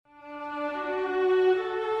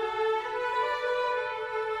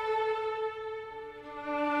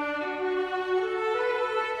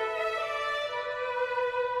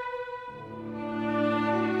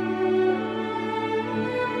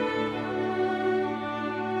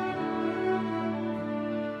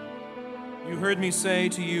heard me say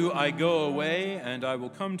to you, I go away, and I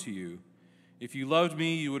will come to you. If you loved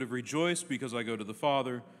me, you would have rejoiced because I go to the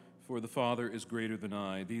Father, for the Father is greater than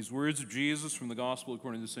I. These words of Jesus from the Gospel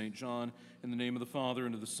according to St. John, in the name of the Father,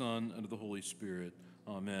 and of the Son, and of the Holy Spirit.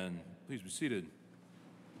 Amen. Please be seated.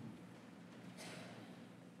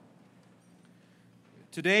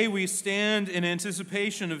 Today we stand in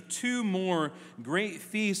anticipation of two more great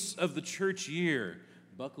feasts of the church year.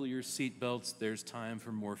 Buckle your seatbelts, there's time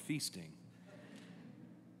for more feasting.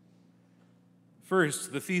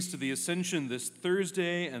 First, the Feast of the Ascension this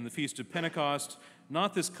Thursday, and the Feast of Pentecost,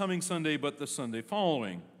 not this coming Sunday, but the Sunday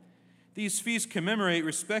following. These feasts commemorate,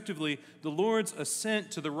 respectively, the Lord's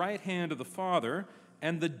ascent to the right hand of the Father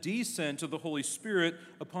and the descent of the Holy Spirit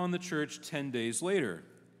upon the church 10 days later.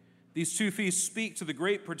 These two feasts speak to the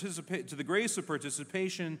grace of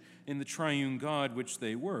participation in the triune God which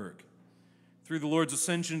they work. Through the Lord's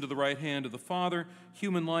ascension to the right hand of the Father,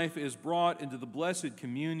 human life is brought into the blessed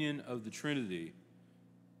communion of the Trinity.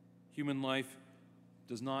 Human life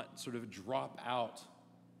does not sort of drop out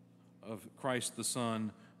of Christ the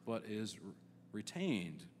Son, but is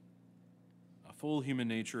retained, a full human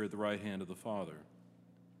nature at the right hand of the Father.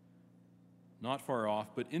 Not far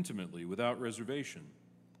off, but intimately, without reservation.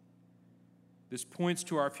 This points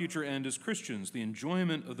to our future end as Christians, the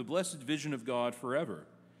enjoyment of the blessed vision of God forever.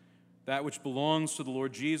 That which belongs to the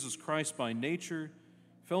Lord Jesus Christ by nature,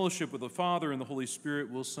 fellowship with the Father and the Holy Spirit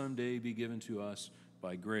will someday be given to us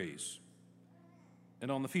by grace. And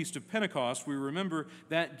on the Feast of Pentecost, we remember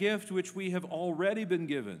that gift which we have already been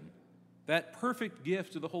given, that perfect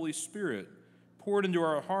gift of the Holy Spirit poured into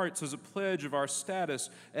our hearts as a pledge of our status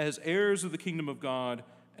as heirs of the kingdom of God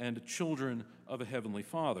and children of a heavenly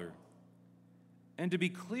Father. And to be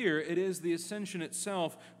clear, it is the ascension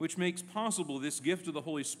itself which makes possible this gift of the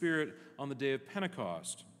Holy Spirit on the day of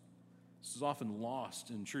Pentecost. This is often lost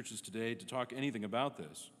in churches today to talk anything about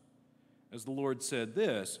this. As the Lord said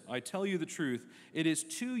this, I tell you the truth, it is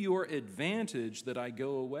to your advantage that I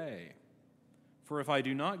go away. For if I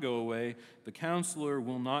do not go away, the Counselor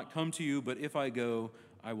will not come to you, but if I go,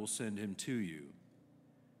 I will send him to you.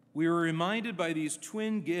 We are reminded by these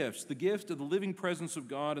twin gifts, the gift of the living presence of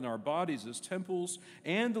God in our bodies as temples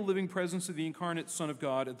and the living presence of the incarnate Son of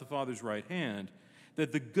God at the Father's right hand,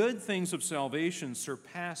 that the good things of salvation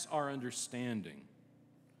surpass our understanding.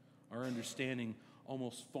 Our understanding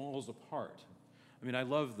almost falls apart. I mean, I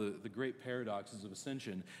love the great paradoxes of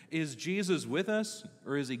ascension. Is Jesus with us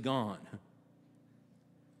or is he gone?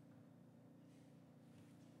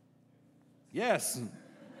 Yes.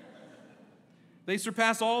 They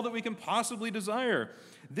surpass all that we can possibly desire.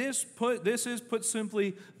 This is, put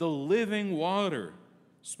simply, the living water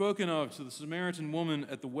spoken of to the Samaritan woman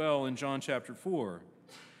at the well in John chapter 4.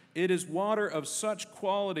 It is water of such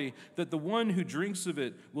quality that the one who drinks of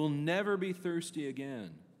it will never be thirsty again,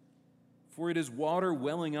 for it is water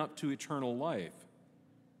welling up to eternal life.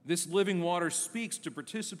 This living water speaks to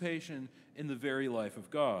participation in the very life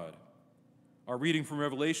of God. Our reading from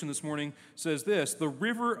Revelation this morning says this, the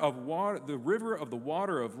river of the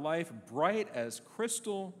water of life, bright as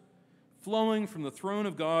crystal, flowing from the throne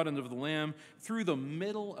of God and of the Lamb through the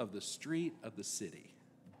middle of the street of the city.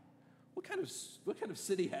 What kind of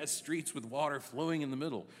city has streets with water flowing in the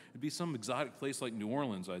middle? It'd be some exotic place like New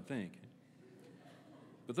Orleans, I'd think.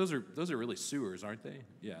 But those are really sewers, aren't they?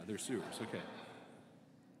 Yeah, they're sewers, okay.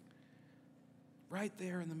 Right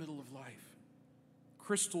there in the middle of life,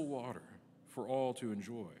 crystal water for all to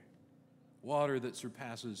enjoy. Water that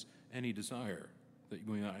surpasses any desire that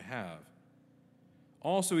we might have.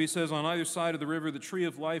 Also, he says, on either side of the river, the tree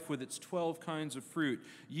of life with its 12 kinds of fruit,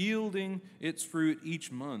 yielding its fruit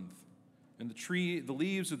each month. And the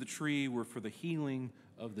leaves of the tree were for the healing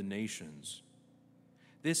of the nations.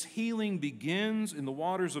 This healing begins in the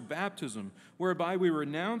waters of baptism, whereby we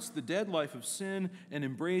renounced the dead life of sin and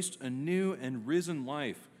embraced a new and risen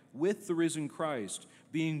life with the risen Christ,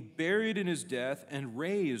 being buried in his death and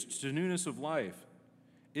raised to newness of life.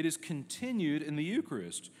 It is continued in the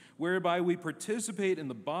Eucharist, whereby we participate in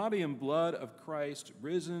the body and blood of Christ,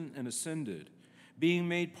 risen and ascended, being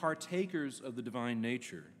made partakers of the divine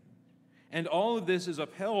nature. And all of this is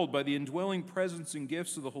upheld by the indwelling presence and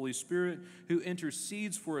gifts of the Holy Spirit, who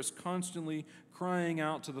intercedes for us constantly, crying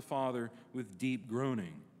out to the Father with deep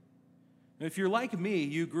groaning. Now, if you're like me,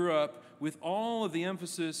 you grew up with all of the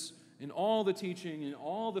emphasis in all the teaching, in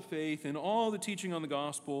all the faith, in all the teaching on the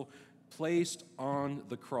gospel placed on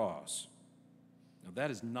the cross. Now, that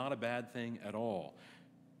is not a bad thing at all.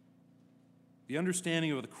 The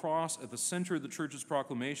understanding of the cross at the center of the church's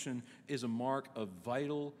proclamation is a mark of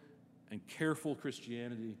vital and careful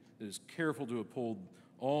Christianity that is careful to uphold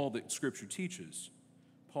all that Scripture teaches.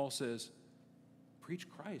 Paul says, preach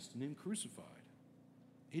Christ and Him crucified.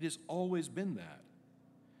 It has always been that.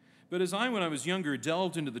 But as I, when I was younger,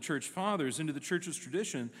 delved into the church fathers, into the church's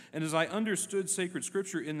tradition, and as I understood sacred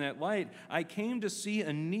scripture in that light, I came to see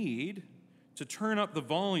a need to turn up the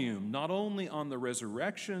volume, not only on the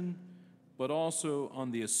resurrection, but also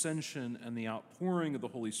on the ascension and the outpouring of the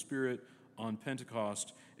Holy Spirit on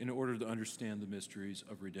Pentecost in order to understand the mysteries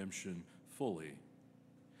of redemption fully.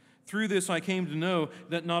 Through this, I came to know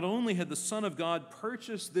that not only had the Son of God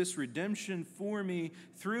purchased this redemption for me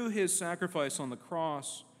through His sacrifice on the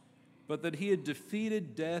cross, but that He had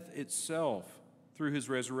defeated death itself through His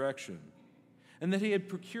resurrection, and that He had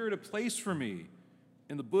procured a place for me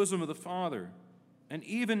in the bosom of the Father, and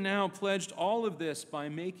even now pledged all of this by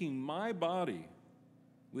making my body,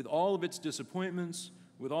 with all of its disappointments,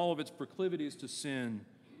 with all of its proclivities to sin,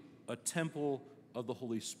 a temple of the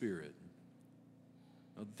Holy Spirit.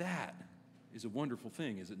 Now that is a wonderful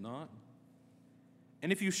thing, is it not?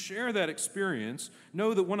 And if you share that experience,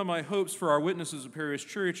 know that one of my hopes for our witnesses at Parish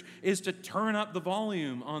Church is to turn up the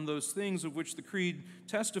volume on those things of which the Creed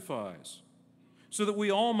testifies, so that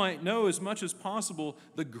we all might know as much as possible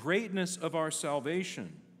the greatness of our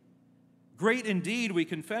salvation. Great indeed, we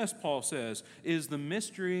confess, Paul says, is the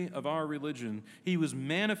mystery of our religion. He was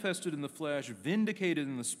manifested in the flesh, vindicated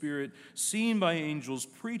in the Spirit, seen by angels,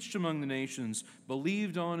 preached among the nations,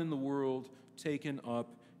 believed on in the world, taken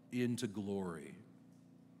up into glory.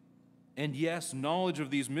 And yes, knowledge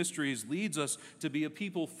of these mysteries leads us to be a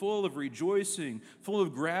people full of rejoicing, full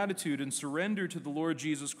of gratitude and surrender to the Lord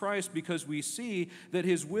Jesus Christ, because we see that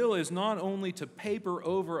His will is not only to paper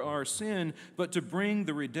over our sin, but to bring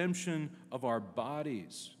the redemption of our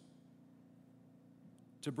bodies,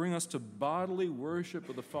 to bring us to bodily worship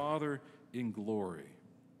of the Father in glory.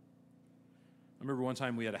 I remember one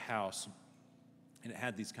time we had a house, and it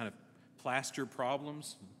had these kind of plaster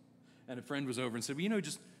problems, and a friend was over and said, well,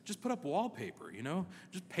 just put up wallpaper,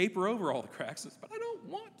 just paper over all the cracks. But I don't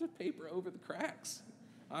want to paper over the cracks.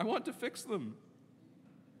 I want to fix them.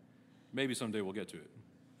 Maybe someday we'll get to it.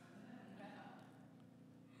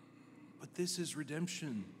 But this is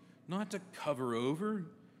redemption, not to cover over,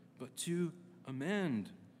 but to amend,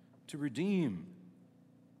 to redeem.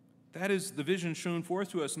 That is the vision shown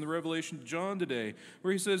forth to us in the revelation to John today,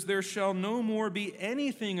 where he says, there shall no more be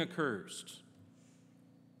anything accursed,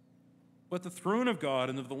 but the throne of God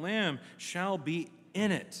and of the Lamb shall be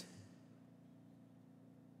in it.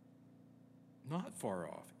 Not far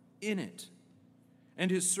off, in it. And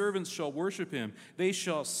His servants shall worship Him. They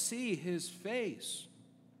shall see His face.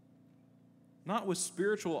 Not with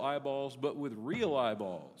spiritual eyeballs, but with real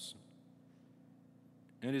eyeballs.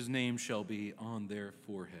 And His name shall be on their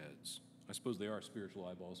foreheads. I suppose they are spiritual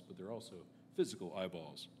eyeballs, but they're also physical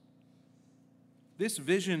eyeballs. This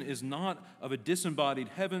vision is not of a disembodied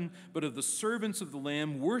heaven, but of the servants of the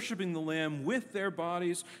Lamb, worshiping the Lamb with their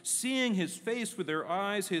bodies, seeing His face with their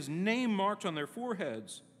eyes, His name marked on their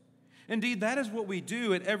foreheads. Indeed, that is what we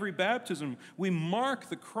do at every baptism. We mark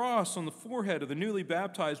the cross on the forehead of the newly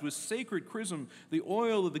baptized with sacred chrism, the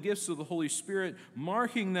oil of the gifts of the Holy Spirit,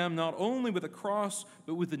 marking them not only with a cross,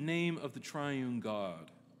 but with the name of the triune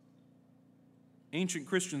God. Ancient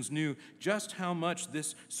Christians knew just how much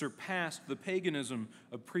this surpassed the paganism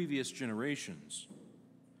of previous generations.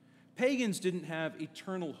 Pagans didn't have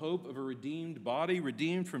eternal hope of a redeemed body,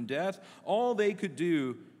 redeemed from death. All they could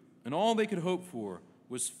do and all they could hope for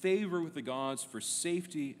was favor with the gods for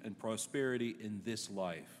safety and prosperity in this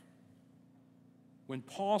life. When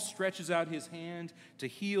Paul stretches out his hand to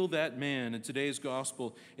heal that man in today's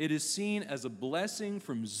gospel, it is seen as a blessing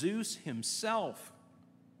from Zeus himself.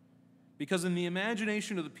 Because in the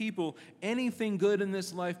imagination of the people, anything good in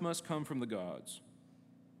this life must come from the gods,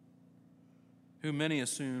 who many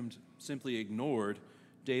assumed simply ignored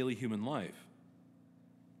daily human life.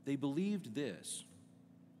 They believed this,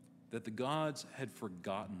 that the gods had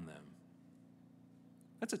forgotten them.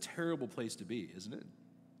 That's a terrible place to be, isn't it?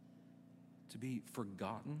 To be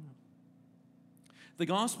forgotten. The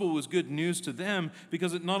gospel was good news to them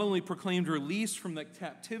because it not only proclaimed release from the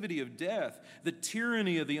captivity of death, the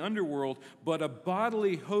tyranny of the underworld, but a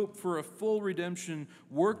bodily hope for a full redemption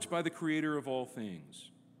worked by the Creator of all things.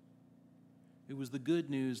 It was the good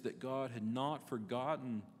news that God had not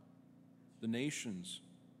forgotten the nations,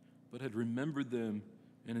 but had remembered them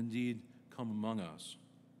and indeed come among us.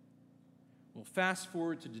 Well, fast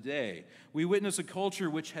forward to today, we witness a culture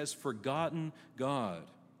which has forgotten God.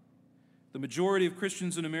 The majority of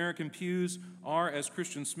Christians in American pews are, as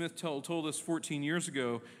Christian Smith told us 14 years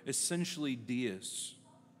ago, essentially deists,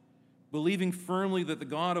 believing firmly that the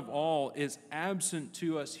God of all is absent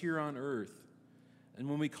to us here on earth. And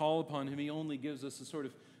when we call upon Him, He only gives us a sort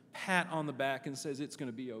of pat on the back and says it's going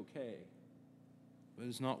to be okay. But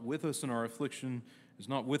is not with us in our affliction, is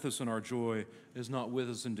not with us in our joy, is not with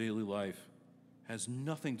us in daily life, has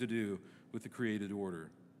nothing to do with the created order.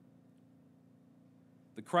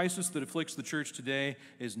 The crisis that afflicts the church today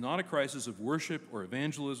is not a crisis of worship or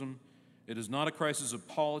evangelism. It is not a crisis of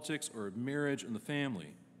politics or of marriage and the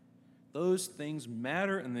family. Those things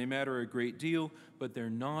matter, and they matter a great deal, but they're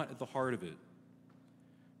not at the heart of it.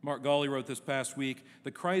 Mark Gawley wrote this past week,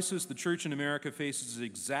 "The crisis the church in America faces is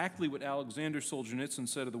exactly what Alexander Solzhenitsyn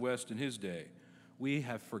said of the West in his day. We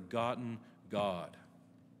have forgotten God."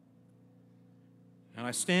 And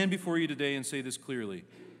I stand before you today and say this clearly.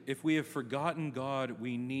 If we have forgotten God,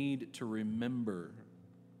 we need to remember.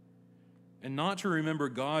 And not to remember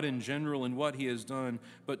God in general and what he has done,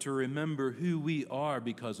 but to remember who we are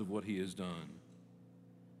because of what he has done.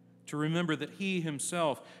 To remember that he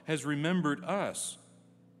himself has remembered us,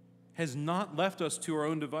 has not left us to our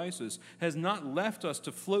own devices, has not left us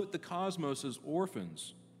to float the cosmos as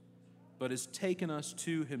orphans, but has taken us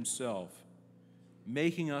to himself,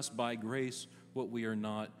 making us by grace what we are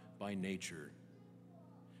not by nature.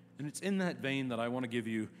 And it's in that vein that I want to give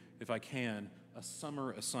you, if I can, a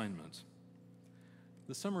summer assignment.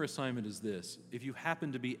 The summer assignment is this. If you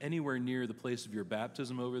happen to be anywhere near the place of your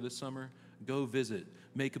baptism over this summer, go visit,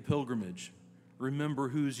 make a pilgrimage, remember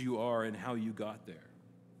whose you are and how you got there.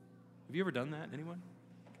 Have you ever done that, anyone?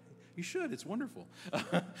 You should, it's wonderful.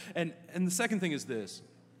 And the second thing is this.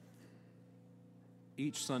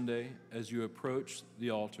 Each Sunday, as you approach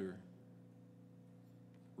the altar,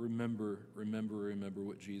 remember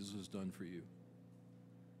what Jesus has done for you.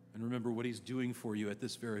 And remember what he's doing for you at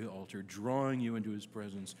this very altar, drawing you into his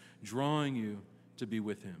presence, drawing you to be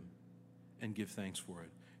with him, and give thanks for it.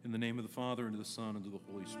 In the name of the Father, and of the Son, and of the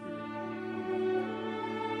Holy Spirit.